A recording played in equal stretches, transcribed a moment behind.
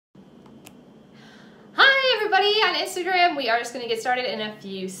everybody on Instagram. We are just going to get started in a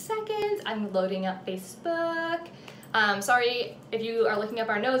few seconds. I'm loading up Facebook. Sorry if you are looking up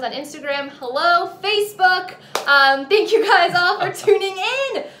our nose on Instagram. Hello, Facebook. Thank you guys all for tuning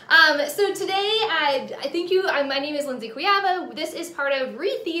in. So today, thank you. My name is Lindsay Cuyava. This is part of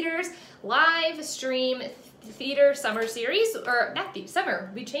ReTheater's live stream theater summer series, or not the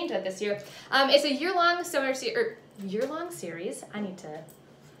summer. We changed that this year. It's a year-long summer series.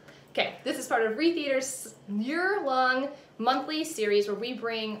 Okay, this is part of ReTheater's year-long monthly series where we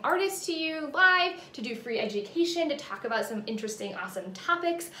bring artists to you live to do free education, to talk about some interesting, awesome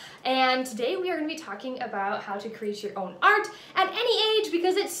topics. And today we are going to be talking about how to create your own art at any age,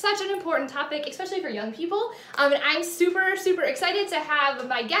 because it's such an important topic, especially for young people. And I'm super, super excited to have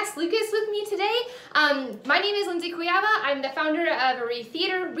my guest Lukas with me today. My name is Lindsay Cuyava. I'm the founder of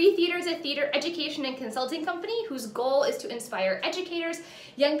ReTheater. ReTheater is a theater education and consulting company whose goal is to inspire educators,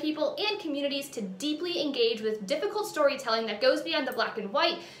 young people, and communities to deeply engage with difficult storytelling that goes beyond the black and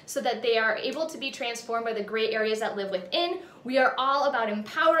white so that they are able to be transformed by the gray areas that live within. We are all about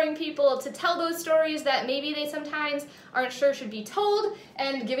empowering people to tell those stories that maybe they sometimes aren't sure should be told,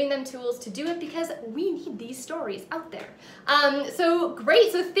 and giving them tools to do it, because we need these stories out there. So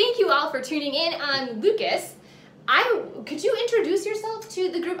great, so thank you all for tuning in on Lukas. Could you introduce yourself to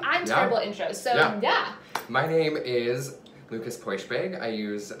the group? I'm terrible at intros, so yeah. My name is Lukas Poischbeg. I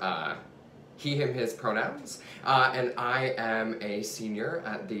use he, him, his pronouns, and I am a senior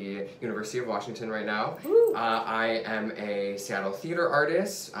at the University of Washington right now. I am a Seattle theater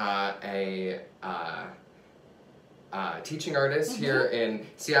artist, a teaching artist here in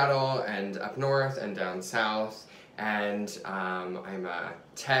Seattle and up north and down south, and I'm a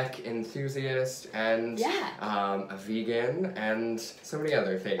tech enthusiast and a vegan and so many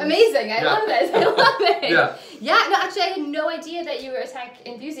other things. Amazing! I love this. I love it. Yeah. No, actually, I had no idea that you were a tech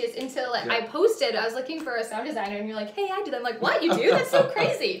enthusiast until I posted. I was looking for a sound designer, and you're like, "Hey, I do that." I'm like, "What? You do? That's so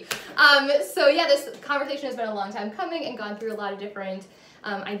crazy." So yeah, this conversation has been a long time coming and gone through a lot of different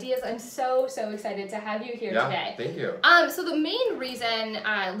ideas. I'm so excited to have you here today. Thank you. So the main reason,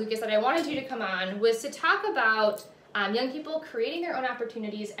 Lukas, that I wanted you to come on was to talk about young people creating their own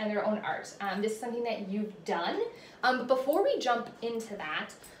opportunities and their own art. This is something that you've done. But before we jump into that,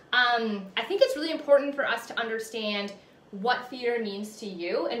 I think it's really important for us to understand what theater means to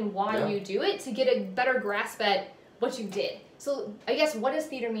you and why you do it, to get a better grasp at what you did. So I guess, what does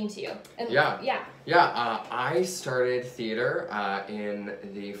theater mean to you? And I started theater in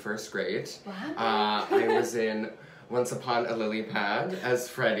the first grade. Wow. I was in Once Upon a Lily Pad as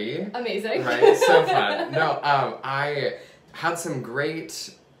Freddie. Amazing. Right, so fun. No, I had some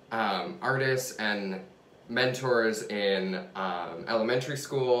great artists and mentors in elementary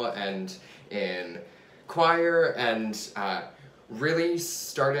school and in choir, and really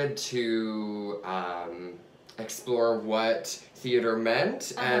started to explore what theater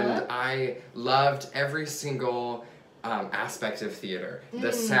meant, and I loved every single aspect of theater.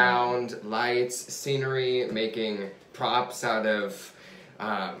 The sound, lights, scenery, making props out of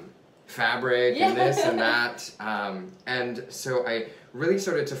fabric and this and that. And so I really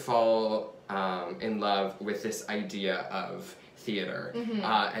started to fall in love with this idea of theater.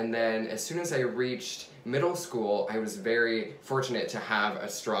 And then as soon as I reached middle school, I was very fortunate to have a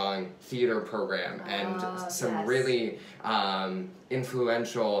strong theater program and some really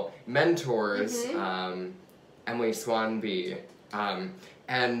influential mentors, Emily Swanby,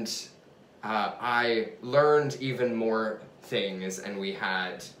 and I learned even more things, and we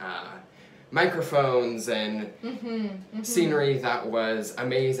had microphones and scenery that was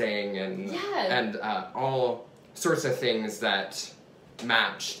amazing, and all sorts of things that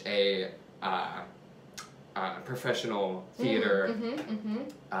matched a professional theater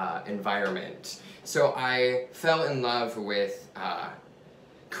environment. So I fell in love with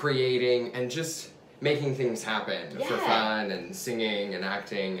creating and just making things happen for fun, and singing and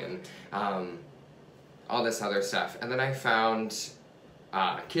acting and all this other stuff. And then I found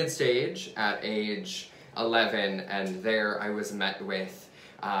Kid Stage at age 11, and there I was met with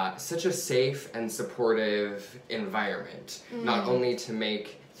such a safe and supportive environment, not only to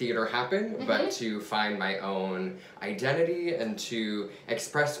make theater happen, but to find my own identity and to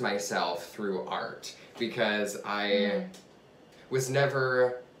express myself through art, because I was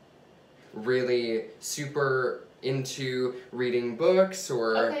never really super into reading books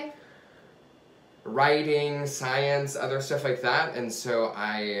or writing, science, other stuff like that, and so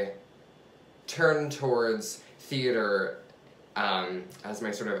I turned towards theater as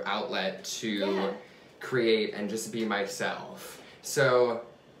my sort of outlet to create and just be myself. So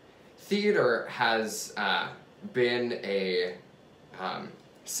theater has been a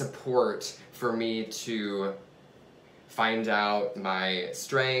support for me to find out my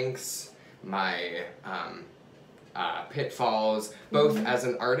strengths, my pitfalls, both as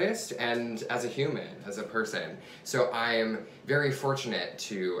an artist and as a human, as a person. So I'm very fortunate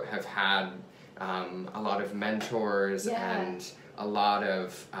to have had a lot of mentors and a lot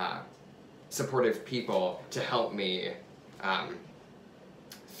of supportive people to help me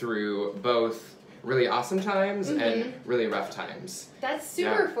through both really awesome times and really rough times. That's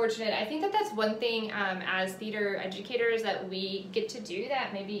super fortunate. I think that that's one thing as theater educators that we get to do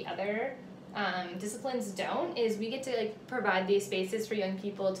that maybe other disciplines don't, is we get to like provide these spaces for young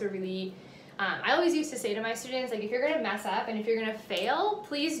people to really I always used to say to my students, like, if you're gonna mess up and if you're gonna fail,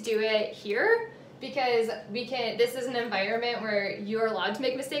 please do it here, because this is an environment where you're allowed to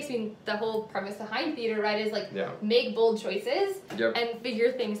make mistakes. I mean, the whole premise behind theater, right, is like make bold choices and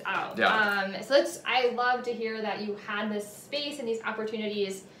figure things out. So I love to hear that you had this space and these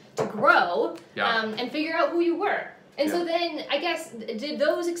opportunities to grow and figure out who you were. And so then, I guess, did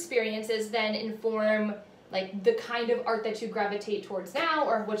those experiences then inform like the kind of art that you gravitate towards now,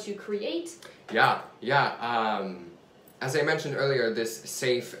 or what you create? As I mentioned earlier, this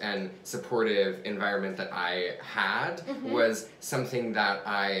safe and supportive environment that I had was something that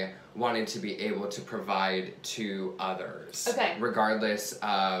I wanted to be able to provide to others, regardless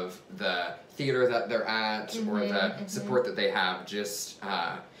of the theater that they're at or the support that they have. Just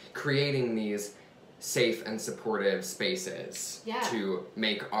creating these safe and supportive spaces to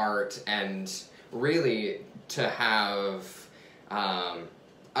make art, and really to have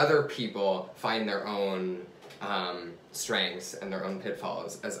other people find their own strengths and their own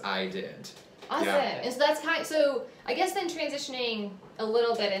pitfalls, as I did. Awesome. And so that's so I guess then transitioning a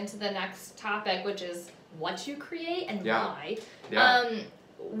little bit into the next topic, which is what you create and why.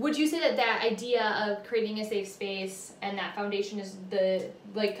 Would you say that that idea of creating a safe space and that foundation is the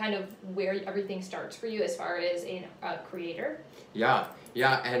like kind of where everything starts for you as far as a creator?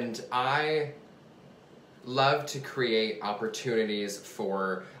 And I love to create opportunities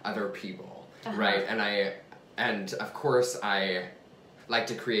for other people, right? And of course I like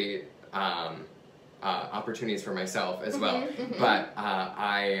to create opportunities for myself as well. But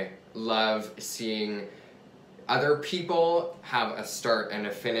I love seeing other people have a start and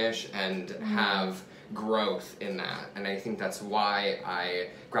a finish and have growth in that. And I think that's why I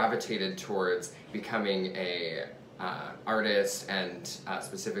gravitated towards becoming a artist, and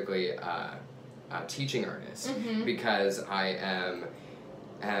specifically a teaching artist, because I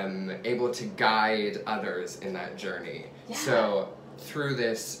am able to guide others in that journey. So through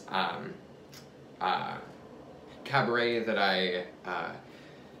this cabaret that I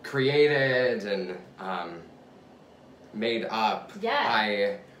created and made up,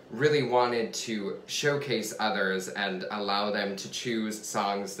 I really wanted to showcase others and allow them to choose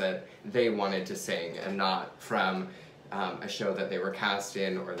songs that they wanted to sing, and not from a show that they were cast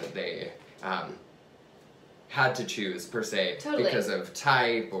in or that they had to choose per se because of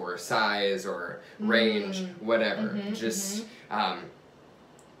type or size or range, whatever. Just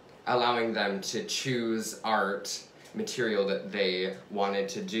allowing them to choose art material that they wanted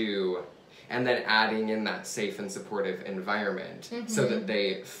to do, and then adding in that safe and supportive environment so that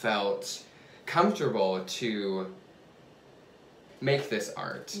they felt comfortable to make this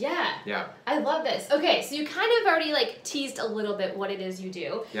art. I love this. Okay, so you kind of already like teased a little bit what it is you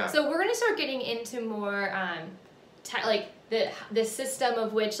do. So we're gonna start getting into more like the system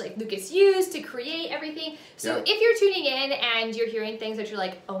of which like Lukas used to create everything. So if you're tuning in and you're hearing things that you're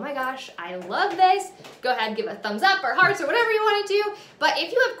like, oh my gosh, I love this, go ahead and give a thumbs up or hearts or whatever you want to do. But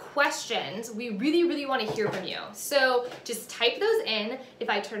if you have questions, we really, really want to hear from you. So just type those in. If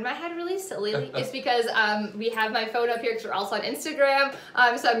I turn my head really silly, it's because we have my phone up here because we're also on Instagram.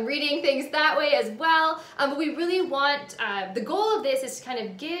 So I'm reading things that way as well. But we really want, the goal of this is to kind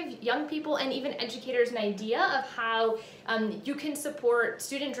of give young people and even educators an idea of how you can support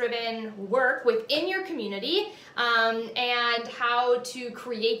student-driven work within your community, and how to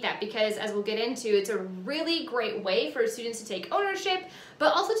create that, because as we'll get into, it's a really great way for students to take ownership,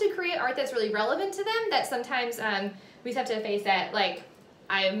 but also to create art that's really relevant to them, that sometimes we just have to face that, like,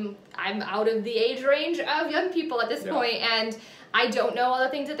 I'm out of the age range of young people at this point, and I don't know all the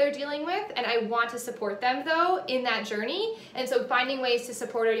things that they're dealing with, and I want to support them, though, in that journey. And so finding ways to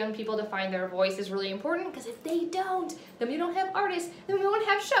support our young people to find their voice is really important, because if they don't, then we don't have artists, then we won't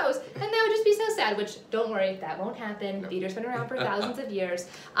have shows, and that would just be so sad, which, don't worry, that won't happen. Theater's been around for thousands of years.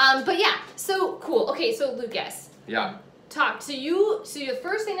 But yeah, so cool. Okay, so Lukas. So the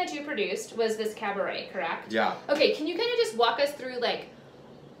first thing that you produced was this cabaret, correct? Okay, can you kind of just walk us through, like,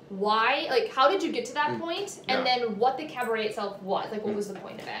 why, like, how did you get to that point, and then what the cabaret itself was, like, what was the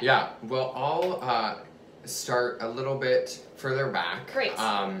point of it? Well, all start a little bit further back. Great.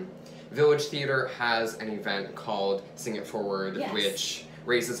 Village Theater has an event called Sing It Forward, Yes. which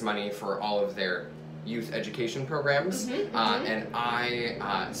raises money for all of their youth education programs. And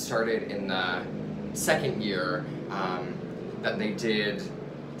I started in the second year that they did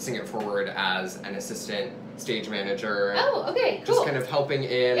Sing It Forward as an assistant stage manager. Oh, okay, cool. Just kind of helping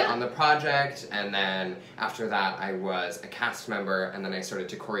in Yeah. on the project, and then after that I was a cast member, and then I started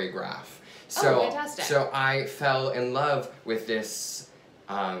to choreograph. So, fantastic. so I fell in love with this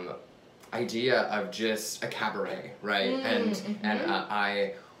idea of just a cabaret, right? And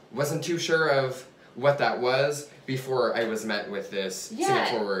I wasn't too sure of what that was before I was met with this Sing It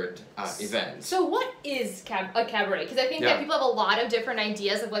Forward event. So what is a cabaret? Because I think that people have a lot of different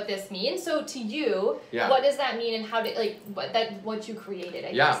ideas of what this means. So to you, what does that mean, and how did what you created?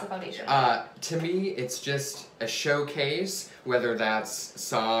 I guess the foundation. To me, it's just a showcase, whether that's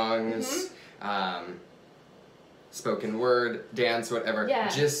songs, spoken word, dance, whatever. Yeah.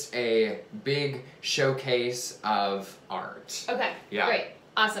 Just a big showcase of art. Okay. Yeah. Great.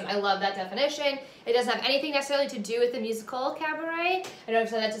 Awesome. I love that definition. It doesn't have anything necessarily to do with the musical cabaret. I know I've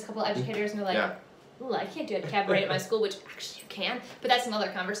said that to a couple of educators, and they're like, ooh, I can't do a cabaret at my school, which actually you can, but that's another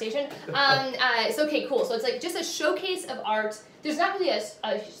conversation. So, okay, cool. So it's like just a showcase of art. There's not really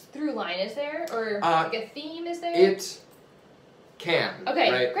a through line, is there? Or like a theme, is there? It can.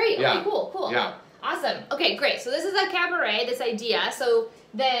 Okay, right? great. Yeah. Okay, cool. Yeah. Awesome. Okay, great. So this is a cabaret, this idea. So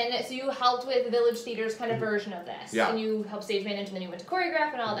you helped with Village Theater's kind of version of this. Yeah. And you helped stage manage, and then you went to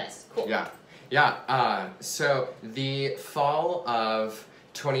choreograph and all this. Cool. Yeah. Yeah. So the fall of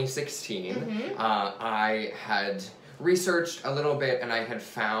 2016, I had researched a little bit, and I had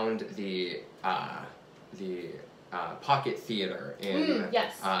found the Pocket Theater in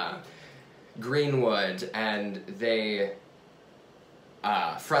Greenwood, and they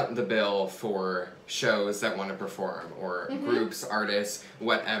front the bill for shows that want to perform, or groups, artists,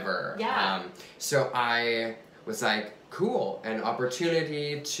 whatever. Yeah. So I was like, cool, an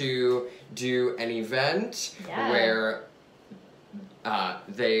opportunity to do an event where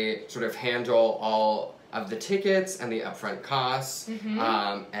they sort of handle all of the tickets and the upfront costs,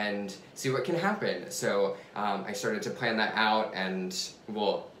 and see what can happen. So I started to plan that out, and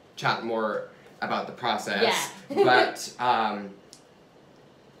we'll chat more about the process. Yeah. But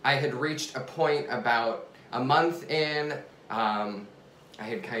I had reached a point about a month in. I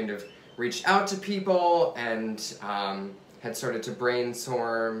had kind of reached out to people and had started to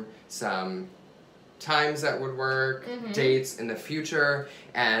brainstorm some times that would work, dates in the future,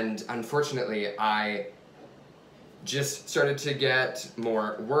 and unfortunately I just started to get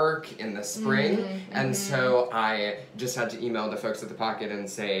more work in the spring, and so I just had to email the folks at the Pocket and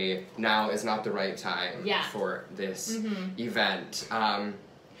say, now is not the right time for this event.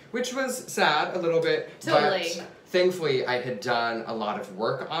 Which was sad a little bit, but thankfully I had done a lot of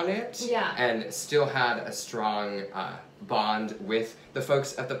work on it, and still had a strong bond with the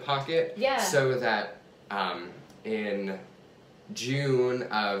folks at the Pocket, so that in June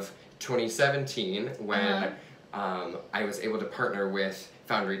of 2017, when I was able to partner with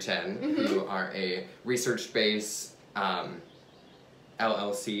Foundry 10, who are a research-based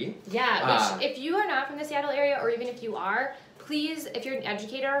LLC. Yeah, which if you are not from the Seattle area, or even if you are, please, if you're an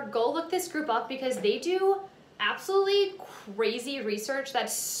educator, go look this group up, because they do absolutely crazy research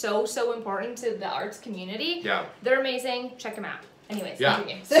that's so, so important to the arts community. Yeah. They're amazing. Check them out. Anyways,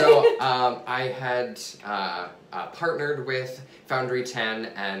 so I had partnered with Foundry 10,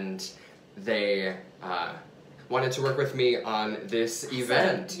 and they wanted to work with me on this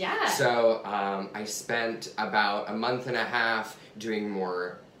event. Yeah. So I spent about a month and a half doing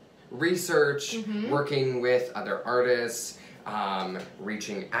more research, working with other artists,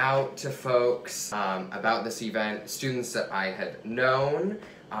 reaching out to folks about this event, students that I had known.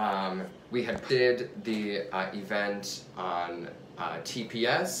 We had did the event on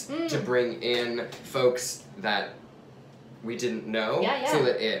TPS to bring in folks that we didn't know, so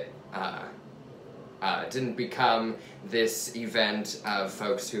that it didn't become this event of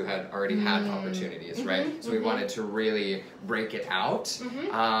folks who had already had opportunities, right? So we wanted to really break it out,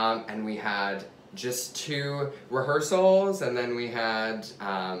 and we had just 2 rehearsals, and then we had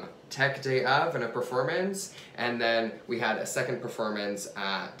tech day of and a performance, and then we had a second performance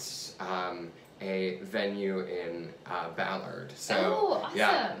at a venue in Ballard. So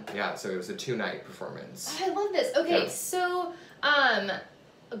yeah, so it was a 2-night performance. I love this. Okay, so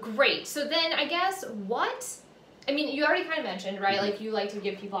great. So then I guess what I mean, you already kind of mentioned, right? Like, you like to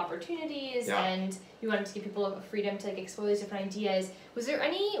give people opportunities, Yeah. and you wanted to give people freedom to, like, explore these different ideas. Was there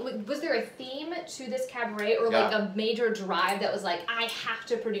a theme to this cabaret, or, like, a major drive that was like, I have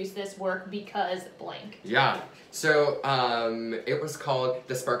to produce this work because blank? Yeah. So, it was called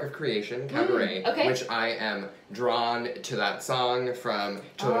The Spark of Creation Cabaret, which I am drawn to that song from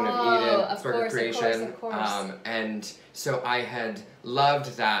Children of Eden, Spark of Creation. Of course. And so I had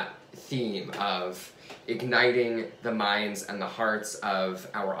loved that theme of igniting the minds and the hearts of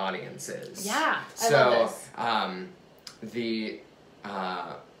our audiences. Yeah, I love this. The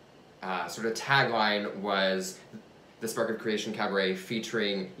sort of tagline was The Spark of Creation Cabaret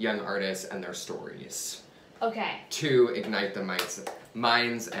featuring young artists and their stories. Okay. To ignite the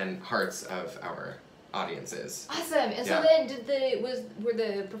minds and hearts of our audiences. Awesome. And so then were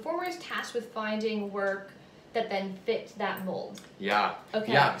the performers tasked with finding work that then fit that mold? Yeah.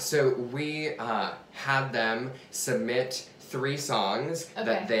 Okay. Yeah, so we had them submit 3 songs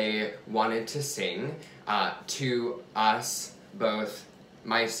that they wanted to sing to us, both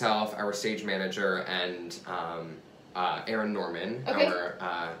myself, our stage manager, and Aaron Norman,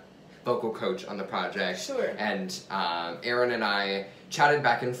 our vocal coach on the project. Sure. And Aaron and I chatted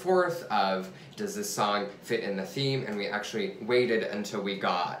back and forth of, does this song fit in the theme? And we actually waited until we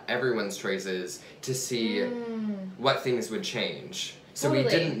got everyone's choices to see what things would change. So we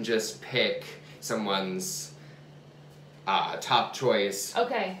didn't just pick someone's top choice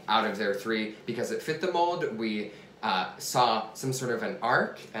out of their 3 because it fit the mold. We saw some sort of an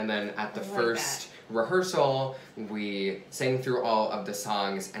arc, and then at the first rehearsal, we sang through all of the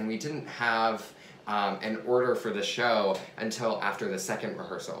songs, and we didn't have an order for the show until after the second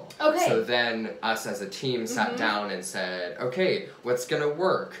rehearsal. Okay. So then us as a team sat down and said, okay, what's gonna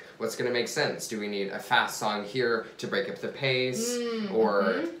work? What's gonna make sense? Do we need a fast song here to break up the pace?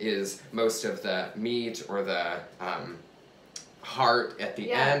 Or is most of the meat or the heart at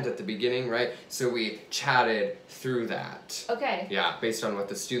the end, at the beginning, right? So we chatted through that. Okay. Yeah, based on what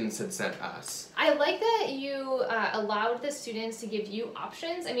the students had sent us. I like that you allowed the students to give you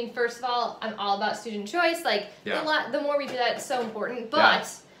options. I mean, first of all, I'm all about student choice. Like, the more we do that, it's so important. But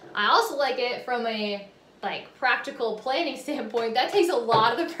I also like it from a practical planning standpoint. That takes a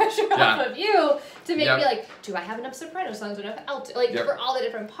lot of the pressure off of you to make me like, do I have enough soprano songs, enough alto, for all the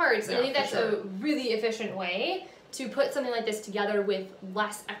different parts? And I think that's a really efficient way to put something like this together with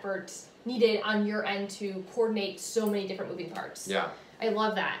less effort needed on your end to coordinate so many different moving parts. Yeah. I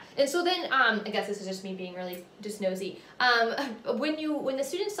love that. And so then, I guess this is just me being really just nosy. When the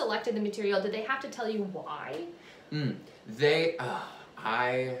students selected the material, did they have to tell you why?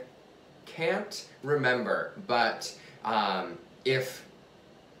 I can't remember, but if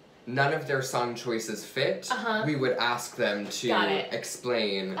none of their song choices fit, we would ask them to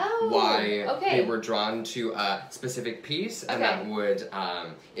explain why they were drawn to a specific piece, and that would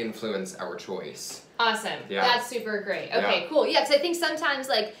influence our choice. Awesome. Yeah. That's super great. Okay, cool. Yeah, because I think sometimes,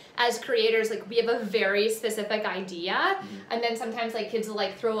 as creators, we have a very specific idea, and then sometimes, kids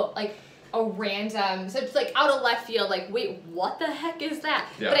will, throw, a random, so it's out of left field, wait, what the heck is that?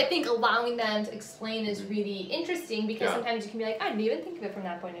 But I think allowing them to explain is really interesting, because sometimes you can be like, I didn't even think of it from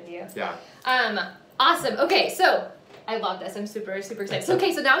that point of view. Yeah. Awesome. Okay, so I love this. I'm super, super excited. So,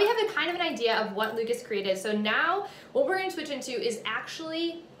 okay, so now we have a kind of an idea of what Lukas created. So now what we're going to switch into is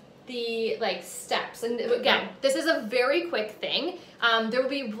actually the steps. And again, this is a very quick thing. There will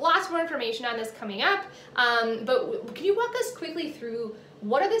be lots more information on this coming up. But can you walk us quickly through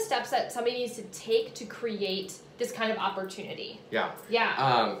what are the steps that somebody needs to take to create this kind of opportunity? Yeah.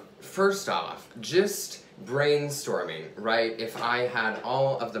 Yeah. First off, just brainstorming, right? If I had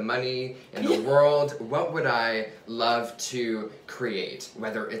all of the money in the world, what would I love to create?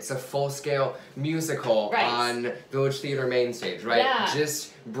 Whether it's a full-scale musical on Village Theater main stage, right? Yeah.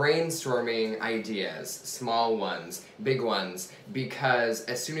 Just brainstorming ideas, small ones, big ones, because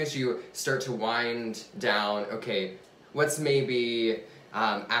as soon as you start to wind down, okay, what's maybe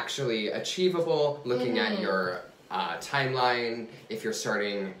actually achievable, looking at your timeline, if you're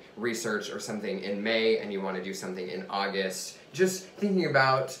starting research or something in May and you want to do something in August, just thinking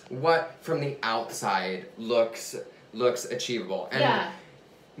about what from the outside looks achievable. And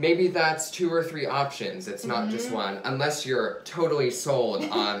maybe that's 2 or 3 options. It's not just one, unless you're totally sold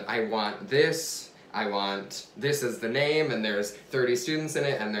on, I want this as the name, and there's 30 students in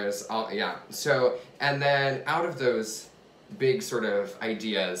it, and there's all, So, and then out of those big sort of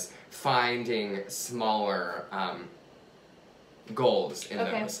ideas, finding smaller goals in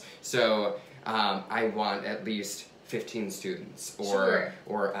those. So I want at least 15 students, or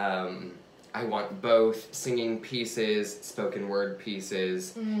I want both singing pieces, spoken word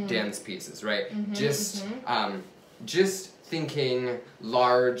pieces, dance pieces, right? Just just thinking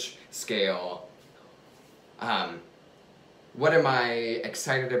large scale. What am I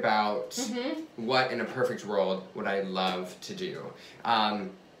excited about? What in a perfect world would I love to do?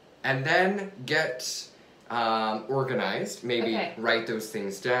 And then get organized, maybe write those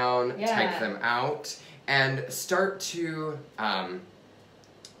things down, type them out, and start to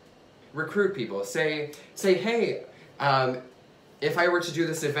recruit people. Say, hey, if I were to do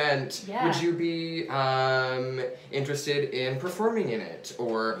this event, would you be interested in performing in it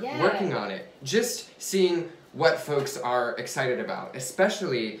or working on it? Just seeing what folks are excited about,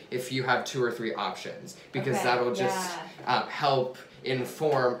 especially if you have 2 or 3 options, because that'll just help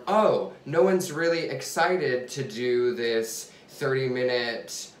inform, oh, no one's really excited to do this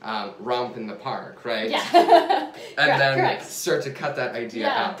 30-minute romp in the park, right? Yeah. And then start to cut that idea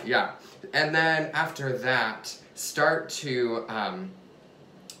out. Yeah. And then after that, start to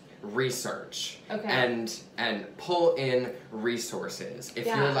research and pull in resources. If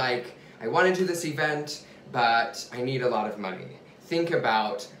you're like, I want to do this event, but I need a lot of money. Think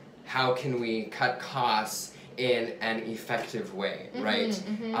about how can we cut costs in an effective way, right?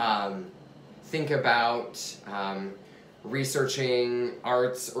 Think about researching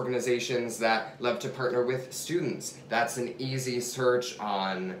arts organizations that love to partner with students. That's an easy search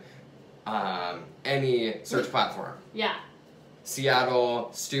on any search platform. Seattle,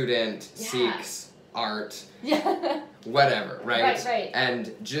 student, seeks, art, whatever, right?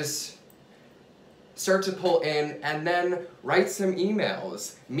 And just start to pull in and then write some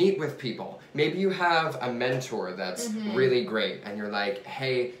emails, meet with people. Maybe you have a mentor that's really great and you're like,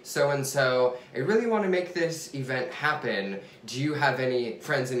 hey, so-and-so, I really want to make this event happen. Do you have any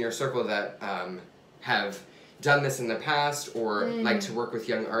friends in your circle that have done this in the past or like to work with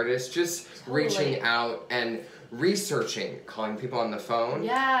young artists? Just reaching out and researching, calling people on the phone,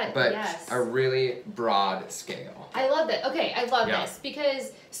 but a really broad scale. I love it. Okay, I love this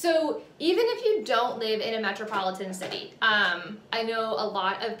because so even if you don't live in a metropolitan city, I know a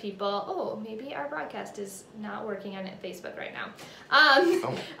lot of people. Oh, maybe our broadcast is not working on Facebook right now.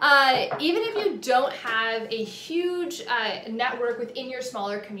 Even if you don't have a huge network within your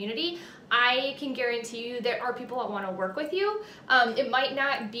smaller community, I can guarantee you there are people that want to work with you. It might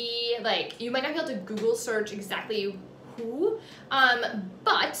not be like, you might not be able to Google search exactly who,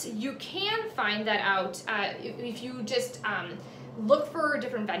 but you can find that out if you just look for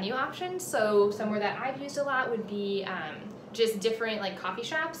different venue options. So somewhere that I've used a lot would be just different like coffee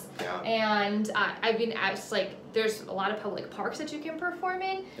shops. And I've been asked, like, there's a lot of public parks that you can perform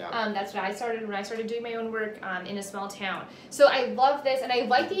in. That's what I started when I started doing my own work in a small town. So I love this, and I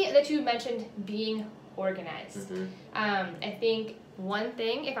like that you mentioned being organized. I think one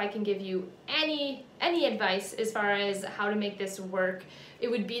thing, if I can give you any advice as far as how to make this work,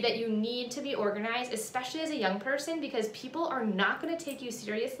 it would be that you need to be organized, especially as a young person, because people are not going to take you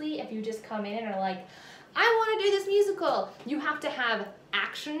seriously if you just come in and are like, I want to do this musical. You have to have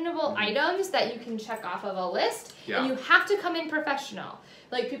actionable items that you can check off of a list, and you have to come in professional.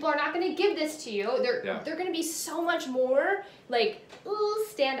 Like, people are not going to give this to you. They're going to be so much more like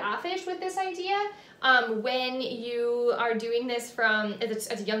standoffish with this idea when you are doing this from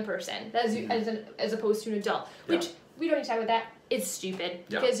as a young person, as opposed to an adult. Which we don't need to talk about that. It's stupid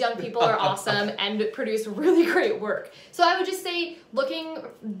because young people are awesome and produce really great work. So I would just say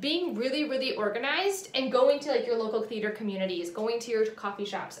being really, really organized and going to like your local theater communities, going to your coffee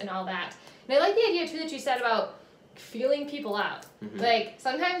shops and all that. And I like the idea too that you said about feeling people out. Like,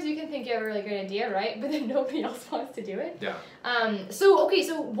 sometimes you can think you have a really great idea, right? But then nobody else wants to do it.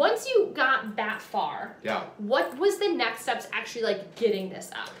 So once you got that far, what was the next steps actually like getting this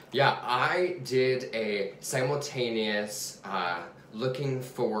up? I did a simultaneous looking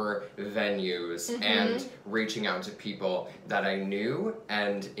for venues and reaching out to people that I knew,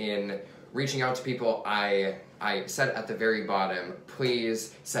 and in reaching out to people, I said at the very bottom,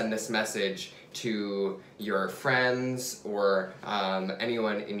 please send this message to your friends or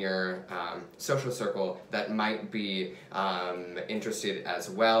anyone in your social circle that might be interested as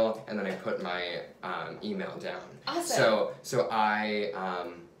well, and then I put my email down. Awesome. So I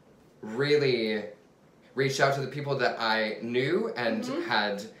really reached out to the people that I knew and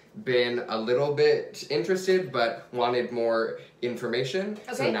had been a little bit interested but wanted more information.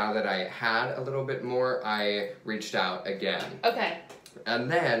 So now that I had a little bit more, I reached out again.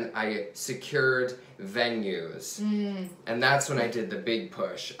 And then I secured venues. And that's when I did the big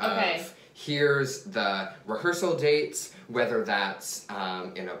push of here's the rehearsal dates, whether that's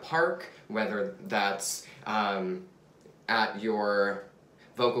in a park, whether that's at your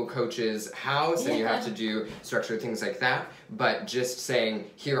vocal coach's house, and you have to do structured things like that, but just saying,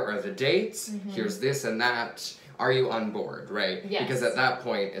 here are the dates, here's this and that, are you on board, right? Yes. Because at that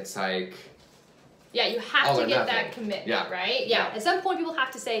point, it's like... Yeah, you have to get that nothing. commitment, Yeah. right? Yeah. At some point, people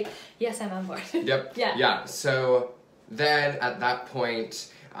have to say, yes, I'm on board. Yep. Yeah. Yeah. So then at that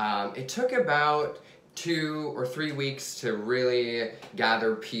point, it took about 2 or 3 weeks to really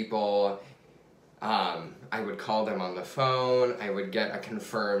gather people. I would call them on the phone. I would get a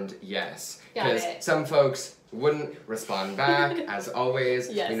confirmed yes. Because some folks wouldn't respond back, as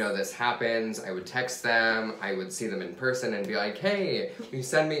always. Yes. You know this happens. I would text them. I would see them in person and be like, hey, will you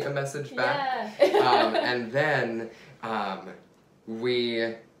send me a message back? Yeah. And then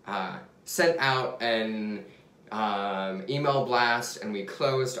we sent out an email blast and we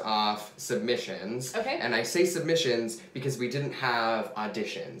closed off submissions. Okay. And I say submissions because we didn't have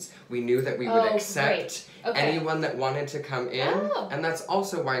auditions. We knew that we would accept anyone that wanted to come in. And that's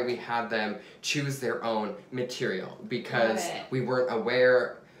also why we had them choose their own material, because we weren't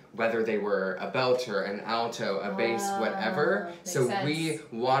aware whether they were a belter, an alto, a bass, whatever. So we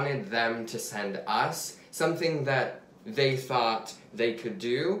wanted them to send us something that they thought they could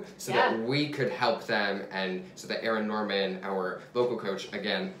do, so that we could help them, and so that Erin Norman, our vocal coach,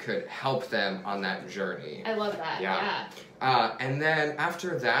 again, could help them on that journey. I love that, yeah. And then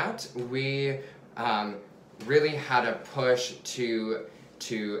after that, we really had a push to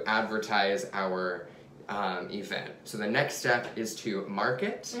advertise our event. So the next step is to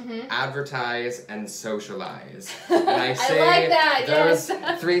market, advertise, and socialize. And I say like that, those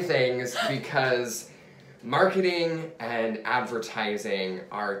 3 things because marketing and advertising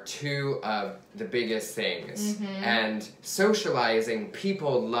are 2 of the biggest things. And socializing,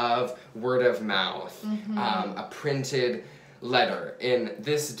 people love word of mouth, a printed letter. In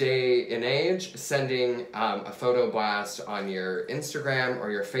this day and age, sending a photo blast on your Instagram or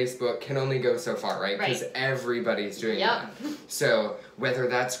your Facebook can only go so far, right? Because everybody's doing that. So whether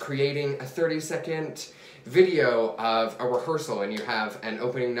that's creating a 30-second video of a rehearsal and you have an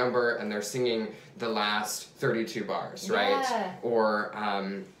opening number and they're singing the last 32 bars, right? Or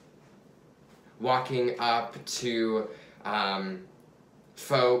walking up to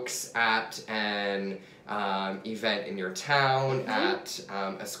folks at an event in your town, at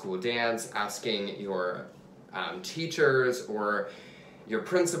a school dance, asking your teachers or your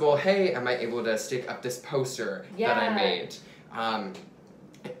principal, hey, am I able to stick up this poster that I made?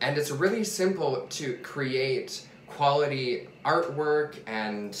 And it's really simple to create quality artwork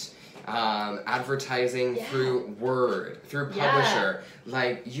and advertising through Word, through Publisher.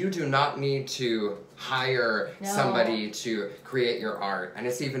 Like, you do not need to hire somebody to create your art. And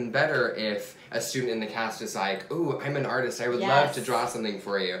it's even better if a student in the cast is like, ooh, I'm an artist, I would love to draw something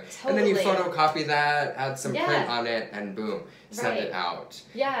for you. And then you photocopy that, add some print on it, and boom, send it out.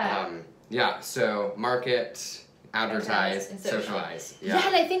 So market, advertise, and socialize. And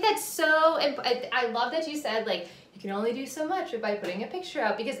I think that's so I love that you said, like, you can only do so much by putting a picture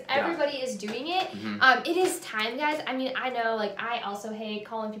out, because everybody is doing it. It is time, guys. I mean, I know, like, I also hate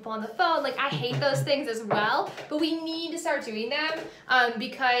calling people on the phone. Like, I hate those things as well, but we need to start doing them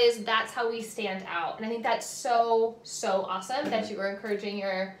because that's how we stand out. And I think that's so, so awesome that you were encouraging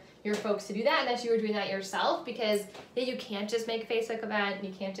your folks to do that, and that you were doing that yourself, because you can't just make a Facebook event.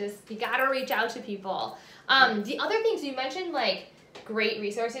 You gotta reach out to people. The other things you mentioned, like, great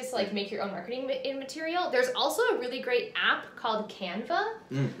resources to, like, make your own marketing material. There's also a really great app called Canva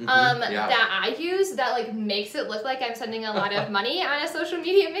that I use that, like, makes it look like I'm spending a lot of money on a social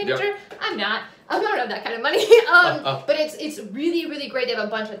media manager. I don't have that kind of money. But it's really, really great. They have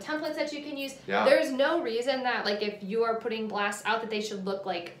a bunch of templates that you can use. There's no reason that, like, if you are putting blasts out, that they should look,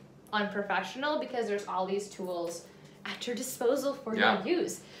 like, unprofessional, because there's all these tools at your disposal for you to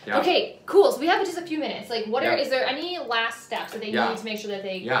use. Okay, cool. So we have just a few minutes. Like, what is there any last steps that they need to make sure that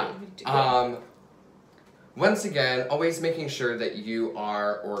they do? Once again, always making sure that you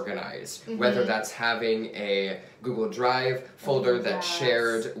are organized, whether that's having a Google Drive folder that's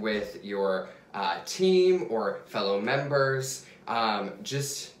shared with your team or fellow members,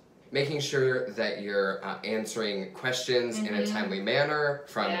 just making sure that you're answering questions in a timely manner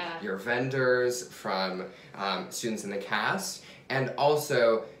from your vendors, from students in the cast, and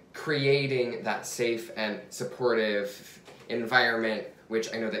also creating that safe and supportive environment,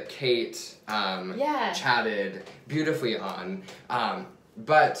 which I know that Kate chatted beautifully on,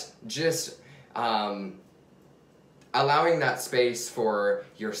 but just allowing that space for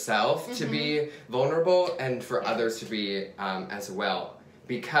yourself to be vulnerable and for others to be as well.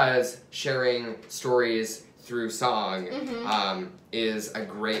 Because sharing stories through song is a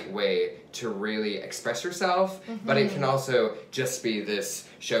great way to really express yourself, but it can also just be this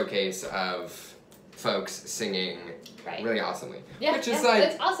showcase of folks singing really awesomely. Which is like,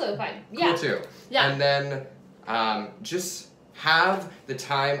 that's also fine. Cool too. And then just have the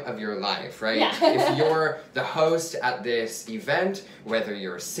time of your life, right? Yeah. If you're the host at this event, whether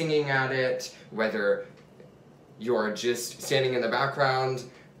you're singing at it, whether you're just standing in the background,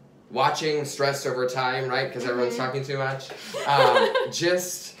 watching, stressed over time, right? Because everyone's talking too much.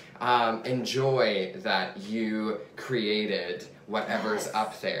 Just enjoy that you created whatever's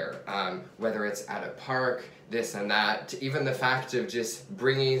up there, whether it's at a park, this and that, even the fact of just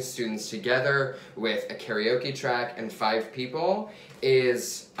bringing students together with a karaoke track and 5 people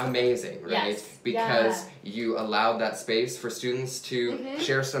is amazing, right? Yes. Because you allowed that space for students to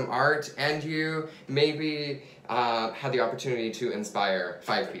share some art, and you maybe had the opportunity to inspire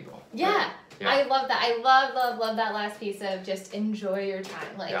 5 people. Yeah. Right? Yeah. I love that. I love that last piece of just enjoy your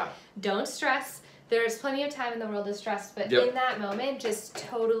time. Like, don't stress. There's plenty of time in the world to stress, but in that moment, just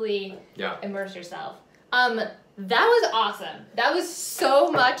totally immerse yourself. That was awesome. That was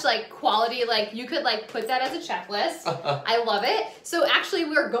so much like quality. Like you could like put that as a checklist. I love it. So actually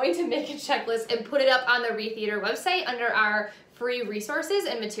we're going to make a checklist and put it up on the ReTheater website under our free resources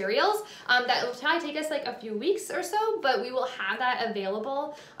and materials. That will probably take us like a few weeks or so, but we will have that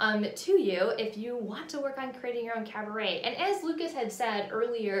available to you if you want to work on creating your own cabaret. And as Lucas had said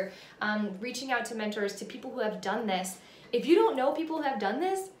earlier, reaching out to mentors, to people who have done this. If you don't know people who have done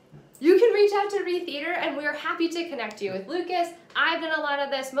this, you can reach out to ReTheater, and we're happy to connect you with Lucas. I've done a lot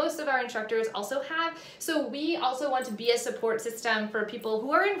of this. Most of our instructors also have. So we also want to be a support system for people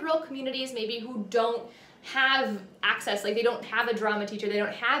who are in rural communities, maybe who don't have access, like they don't have a drama teacher, they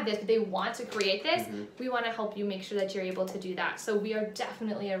don't have this, but they want to create this. We want to help you make sure that you're able to do that. So we are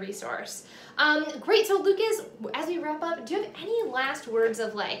definitely a resource. Great. So Lucas, as we wrap up, do you have any last words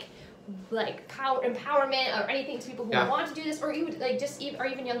of like power, empowerment, or anything to people who want to do this, or even like or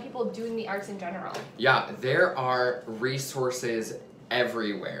even young people doing the arts in general? Yeah, there are resources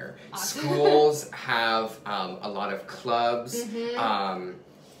everywhere. Awesome. Schools have a lot of clubs,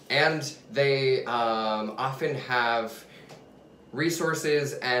 and they often have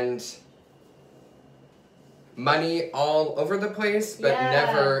resources and money all over the place, but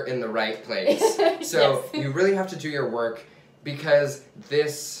never in the right place. So you really have to do your work, because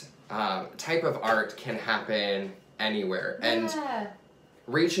this type of art can happen anywhere. And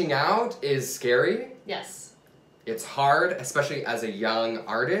reaching out is scary. Yes. It's hard, especially as a young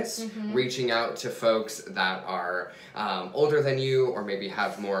artist, reaching out to folks that are older than you or maybe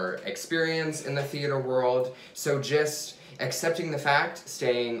have more experience in the theater world. So just accepting the fact,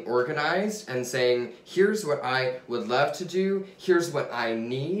 staying organized, and saying, here's what I would love to do, here's what I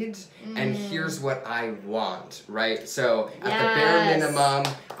need, and here's what I want, right? So at the bare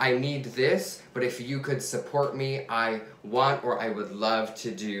minimum, I need this, but if you could support me, I want or I would love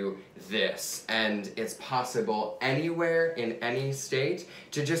to do this. And it's possible anywhere in any state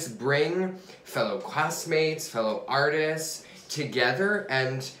to just bring fellow classmates, fellow artists together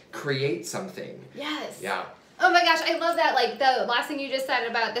and create something. Yes. Yeah. Oh my gosh, I love that, like, the last thing you just said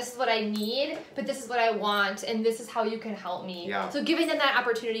about this is what I need, but this is what I want, and this is how you can help me. Yeah. So giving them that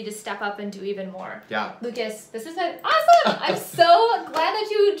opportunity to step up and do even more. Yeah. Lucas, this has been awesome! I'm so glad that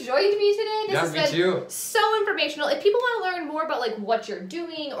you joined me today. This has been too. So informational. If people want to learn more about, like, what you're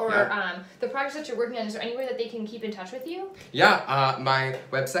doing or the projects that you're working on, is there anywhere that they can keep in touch with you? Yeah, my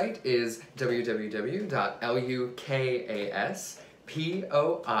website is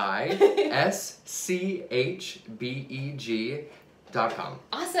Poischbeg.com.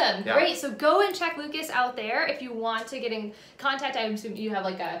 Awesome. Yeah. Great. So go and check Lucas out there if you want to get in contact. I assume you have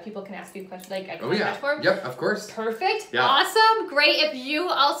like people can ask you questions, like a contact form. Yep, of course. Perfect. Yeah. Awesome. Great. If you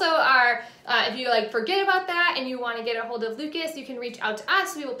also are, if you like forget about that and you want to get a hold of Lucas, you can reach out to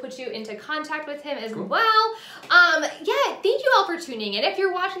us. We will put you into contact with him as well. Yeah, thank you all for tuning in. If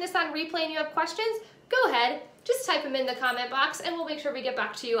you're watching this on replay and you have questions, go ahead. Just type them in the comment box and we'll make sure we get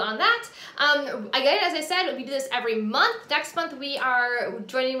back to you on that. Again, as I said, we do this every month. Next month we are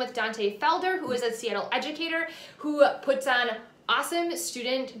joining with Dante Felder, who is a Seattle educator who puts on awesome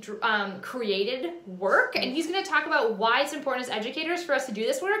student created work, and he's going to talk about why it's important as educators for us to do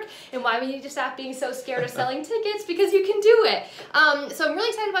this work and why we need to stop being so scared of selling tickets, because you can do it. So I'm really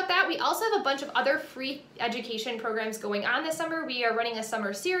excited about that. We also have a bunch of other free education programs going on this summer. We are running a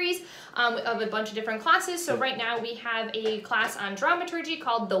summer series of a bunch of different classes. So right now we have a class on dramaturgy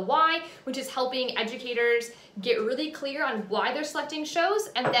called The Why, which is helping educators get really clear on why they're selecting shows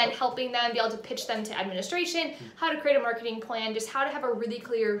and then helping them be able to pitch them to administration, how to create a marketing plan, just how to have a really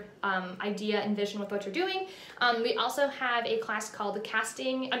clear idea and vision with what you're doing. We also have a class called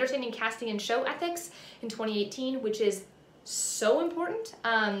Understanding Casting and Show Ethics in 2018, which is so important.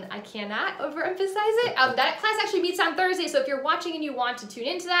 I cannot overemphasize it. That class actually meets on Thursday, so if you're watching and you want to tune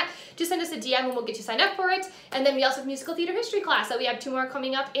into that, just send us a DM and we'll get you signed up for it. And then we also have musical theater history class that we have 2 more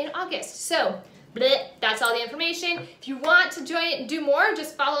coming up in August. So, that's all the information. If you want to join, do more,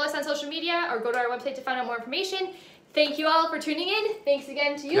 just follow us on social media or go to our website to find out more information. Thank you all for tuning in. Thanks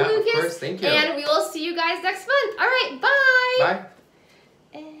again to you, Lucas. Of course, thank you. And we will see you guys next month. All right, bye. Bye.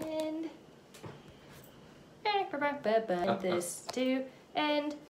 And this to end.